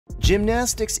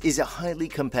Gymnastics is a highly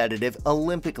competitive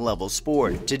Olympic-level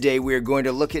sport. Today we are going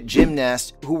to look at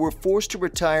gymnasts who were forced to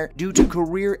retire due to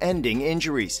career-ending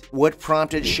injuries. What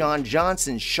prompted Shawn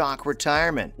Johnson's shock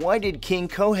retirement? Why did King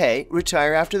Kohei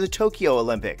retire after the Tokyo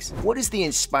Olympics? What is the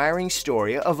inspiring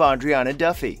story of Adriana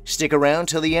Duffy? Stick around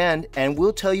till the end and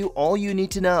we'll tell you all you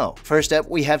need to know. First up,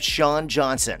 we have Shawn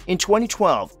Johnson. In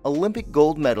 2012, Olympic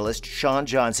gold medalist Shawn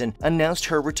Johnson announced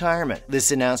her retirement.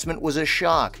 This announcement was a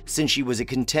shock since she was a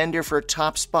contender for a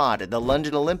top spot at the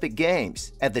London Olympic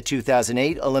Games. At the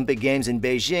 2008 Olympic Games in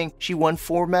Beijing, she won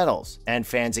 4 medals, and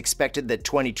fans expected that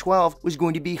 2012 was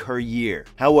going to be her year.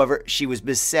 However, she was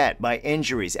beset by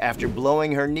injuries after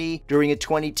blowing her knee during a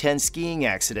 2010 skiing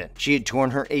accident. She had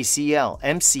torn her ACL,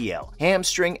 MCL,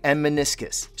 hamstring, and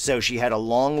meniscus, so she had a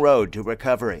long road to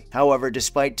recovery. However,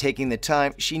 despite taking the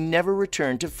time, she never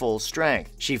returned to full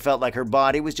strength. She felt like her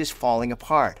body was just falling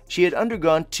apart. She had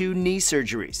undergone 2 knee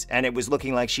surgeries, and it was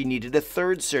looking like she needed a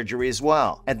 3rd surgery as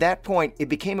well. At that point, it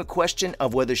became a question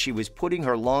of whether she was putting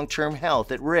her long-term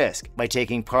health at risk by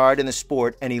taking part in the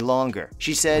sport any longer.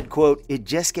 She said, quote, "It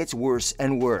just gets worse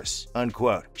and worse,"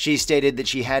 unquote. She stated that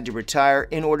she had to retire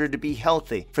in order to be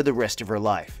healthy for the rest of her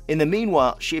life. In the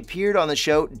meanwhile, she appeared on the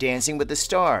show Dancing with the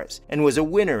Stars and was a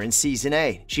winner in Season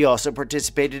 8. She also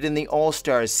participated in the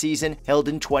All-Stars season held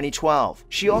in 2012.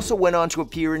 She also went on to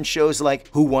appear in shows like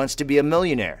Who Wants to Be a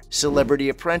Millionaire, Celebrity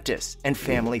Apprentice, and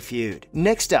Family Feud.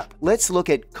 Next up, let's look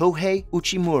at Kohei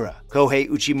Uchimura. Kohei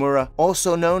Uchimura,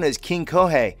 also known as King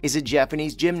Kohei, is a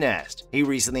Japanese gymnast. He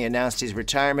recently announced his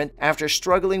retirement after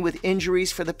struggling with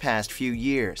injuries for the past few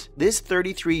years. This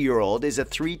 33-year-old is a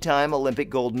 3-time Olympic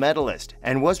gold medalist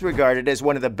and was regarded as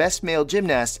one of the best male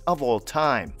gymnasts of all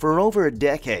time. For over a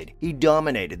decade, he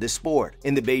dominated the sport.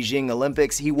 In the Beijing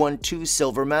Olympics, he won 2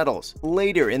 silver medals.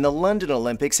 Later, in the London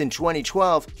Olympics in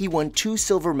 2012, he won 2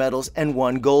 silver medals and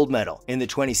 1 gold medal. In the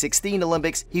 2016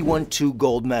 Olympics, he won 2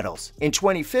 gold medals. In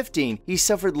 2015, he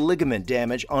suffered ligament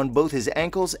damage on both his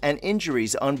ankles and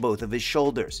injuries on both of his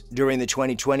shoulders. During the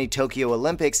 2020 Tokyo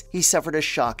Olympics, he suffered a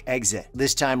shock exit.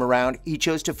 This time around, he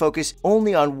chose to focus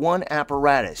only on one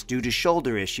apparatus due to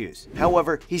shoulder issues.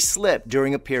 However, he slipped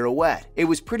during a pirouette. It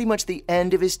was pretty much the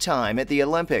end of his time at the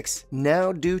Olympics.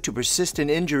 Now, due to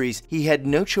persistent injuries, he had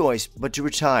no choice but to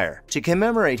retire. To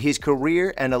commemorate his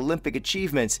career and Olympic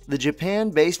achievements, the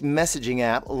Japan-based messaging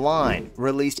app Line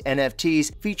released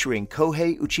NFTs featuring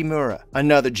Kohei Uchimura.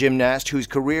 Another gymnast whose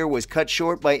career was cut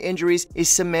short by injuries is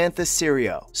Samantha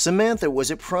Cirio. Samantha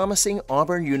was a promising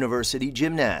Auburn University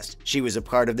gymnast. She was a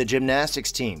part of the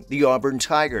gymnastics team, the Auburn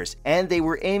Tigers, and they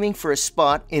were aiming for a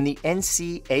spot in the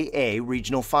NCAA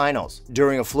regional finals.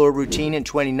 During a floor routine in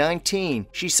 2019,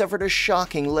 she suffered a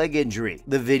shocking leg injury.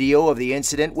 The video of the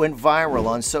incident went viral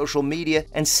on social media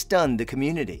and stunned the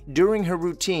community. During her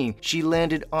routine, she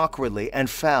landed awkwardly and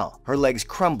fell. Her legs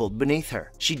crumbled beneath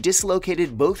her. She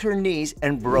dislocated both her knees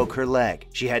and broke her leg.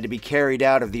 She had to be carried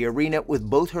out of the arena with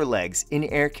both her legs in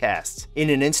air casts. In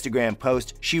an Instagram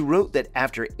post, she wrote that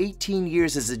after 18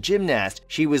 years as a gymnast,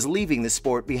 she was leaving the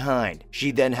sport behind. She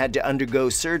then had to undergo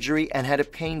surgery and had a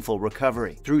painful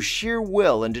recovery. Through sheer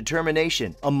will and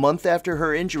determination, a month after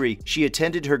her injury, she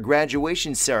attended her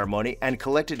graduation ceremony and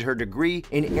collected her degree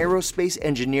in aerospace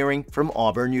engineering from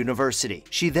Auburn University.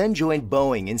 She then joined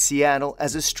Boeing in Seattle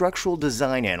as a structural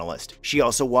design analyst. She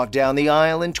also walked down the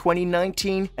aisle in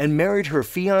 2019 and married her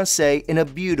fiancé in a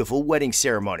beautiful wedding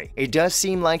ceremony. It does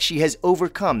seem like she has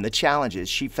overcome the challenges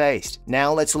she faced.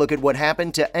 Now let's look at what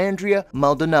happened to Andrea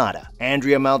Maldonado.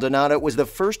 Andrea Maldonado was the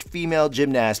first female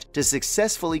gymnast to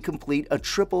successfully complete a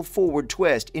triple forward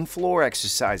twist in floor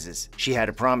exercises. She had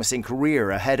a promising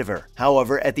career ahead of her.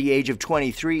 However, at the age of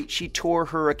 23, she tore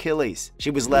her Achilles.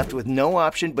 She was left with no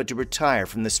option but to retire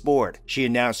from the sport. She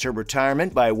announced her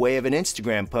retirement by way of an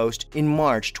Instagram post in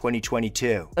March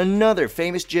 2022. Another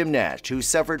famous gymnast who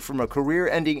suffered from a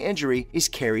career-ending injury is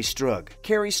Kerri Strug.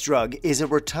 Kerri Strug is a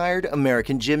retired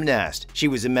American gymnast. She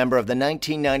was a member of the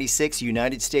 1996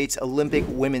 United States Olympic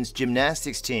women's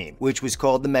gymnastics team, which was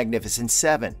called the Magnificent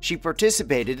Seven. She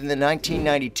participated in the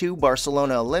 1992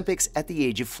 Barcelona Olympics at the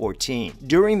age of 14.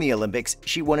 During the Olympics,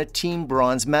 she won a team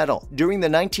bronze medal. During the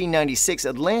 1996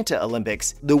 Atlanta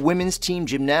Olympics, the women's team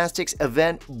gymnastics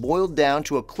event boiled down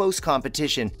to a close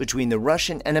competition between the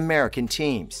Russian and American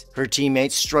teams. Her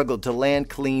teammates struggled to land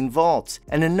clean vaults,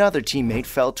 and another teammate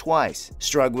fell twice.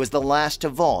 Strug was the last to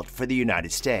vault for the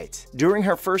United States. During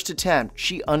her first attempt,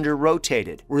 she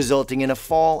under-rotated, resulting in a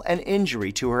fall and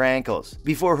injury to her ankles.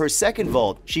 Before her second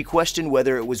vault, she questioned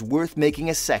whether it was worth making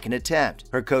a second attempt.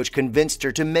 Her coach convinced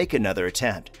her to make another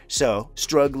attempt. So,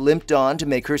 Strug limped on to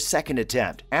make her second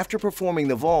attempt. After performing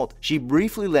the vault, she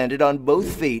briefly landed on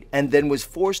both feet and then was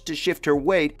forced to shift her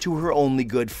weight to her only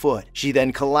good foot. She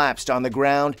then collapsed on the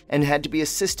ground and had to be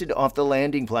assisted off the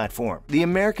landing platform. The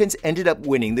Americans ended up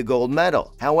winning the gold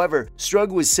medal. However, Strug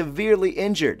was severely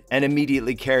injured and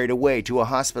immediately carried away to a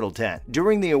hospital tent.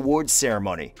 During the awards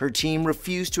ceremony, her team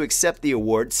refused to accept the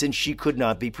award since she could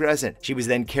not be present. She was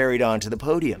then carried on to the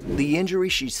podium. The injury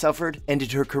she suffered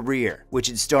ended her career, which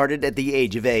had started at the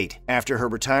age of 8. After her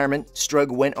retirement,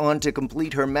 Strug went on to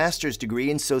complete her master's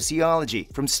degree in sociology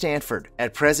from Stanford.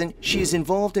 At present, she is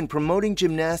involved in promoting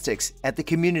gymnastics at the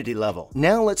community level.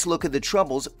 Now let's look at the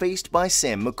troubles faced by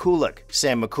Sam McCulloch.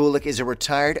 Sam McCulloch is a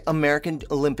retired American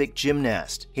Olympic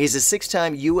gymnast. He is a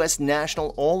 6-time U.S.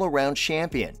 national all-around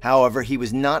champion. However, he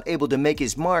was not able to make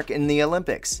his mark in the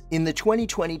Olympics. In the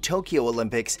 2020 Tokyo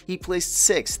Olympics, he placed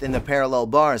 6th in the parallel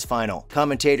bars final.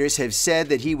 Commentators have said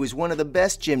that he was one of the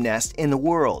best gymnasts in the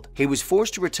world. He was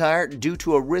forced to retire due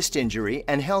to a wrist injury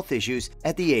and health issues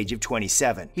at the age of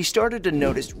 27. He started to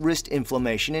notice wrist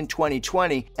inflammation in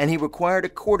 2020 and he required a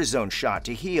cortisone shot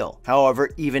to heal.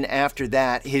 However, even after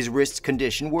that, his wrist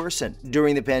condition worsened.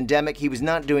 During the pandemic, he was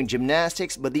not doing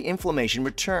gymnastics, but the inflammation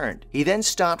returned. He then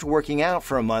stopped working out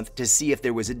for a month to see if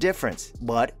there was a difference,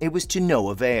 but it was to no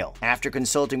avail. After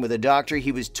consulting with a doctor,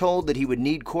 he was told that he would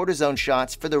need cortisone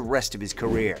shots for the rest of his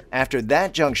career. After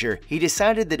that juncture, he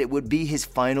decided that it would be his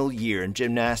final year in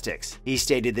gymnastics. He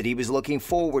stated that he was looking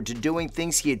forward to doing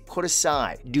things he had put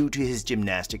aside due to his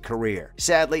gymnastic career.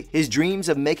 Sadly, his dreams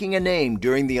of making a name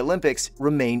during the Olympics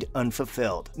remained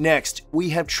unfulfilled. Next, we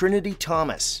have Trinity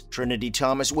Thomas. Trinity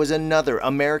Thomas was another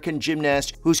American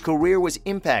gymnast whose career was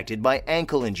impacted by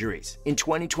ankle injuries. In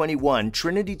 2021,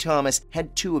 Trinity Thomas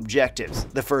had 2 objectives.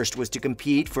 The first was to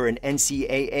compete for an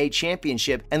NCAA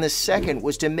championship, and the second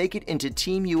was to make it into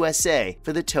Team USA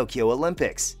for the Tokyo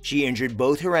Olympics. She injured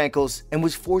both her ankles and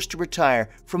was forced to retire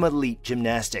from elite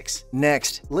gymnastics.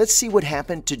 Next, let's see what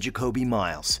happened to Jacoby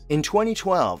Miles. In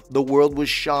 2012, the world was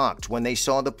shocked when they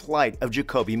saw the plight of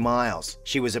Jacoby Miles.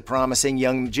 She was a promising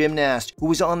young gymnast who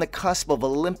was on the cusp of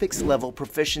Olympics-level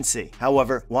proficiency.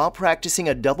 However, while practicing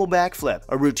a double backflip,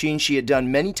 a routine she had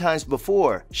done many times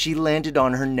before, she landed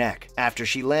on her neck. After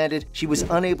she landed, she was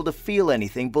unable to feel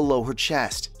anything below her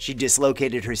chest. She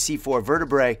dislocated her C4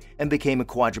 vertebrae and became a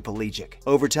quadriplegic.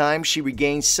 Over time, she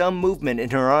regained some movement in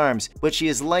her arms, but she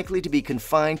is likely to be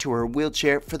confined to her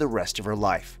wheelchair for the rest of her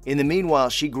life. In the meanwhile,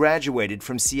 she graduated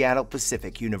from Seattle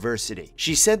Pacific University.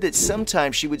 She said that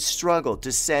sometimes she would struggle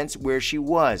to sense where she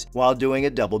was while doing a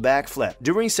double backflip.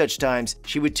 During such times,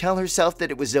 she would tell herself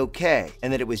that it was okay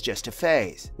and that it was just a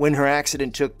phase. When her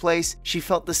accident took place, she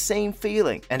felt the same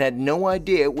feeling and had no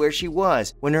idea where she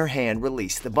was when her hand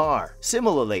released the bar.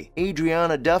 Similarly,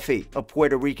 Adriana Duffy, a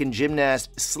Puerto Rican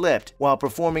gymnast, slipped while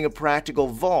performing a practical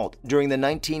vault during the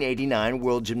 1989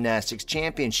 World Gymnastics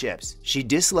Championships. She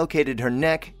dislocated her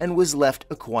neck and was left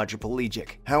a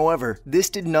quadriplegic. However, this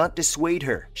did not dissuade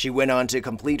her. She went on to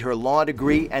complete her law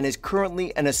degree and is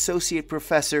currently an associate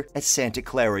professor at Santa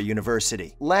Clara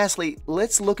University. Lastly,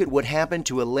 let's look at what happened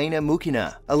to Elena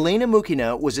Mukhina. Elena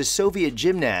Mukhina was a Soviet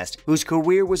gymnast whose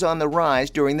career was on the rise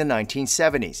during the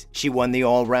 1970s. She won the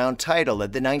all-round title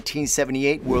at the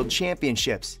 1978 World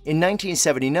Championships. In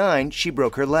 1979, she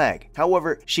broke her leg.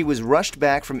 However, she was rushed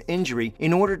back from injury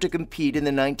in order to compete in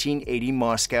the 1980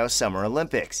 Moscow Summer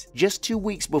Olympics. Just 2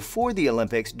 weeks before the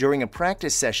Olympics, during a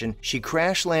practice session, she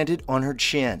crash-landed on her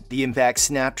chin. The impact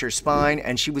snapped her spine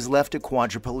and she was left a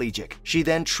quadriplegic. She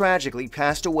then tragically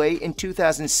passed away in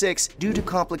 2006 due to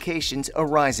complications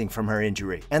arising from her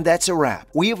injury. And that's a wrap.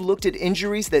 We have looked at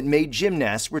injuries that made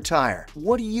gymnasts retire.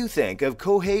 What do you think of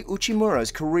Kohei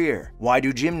Uchimura's career? Why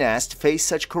do gymnasts face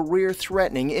such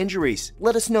career-threatening injuries?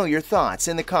 Let us know your thoughts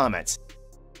in the comments.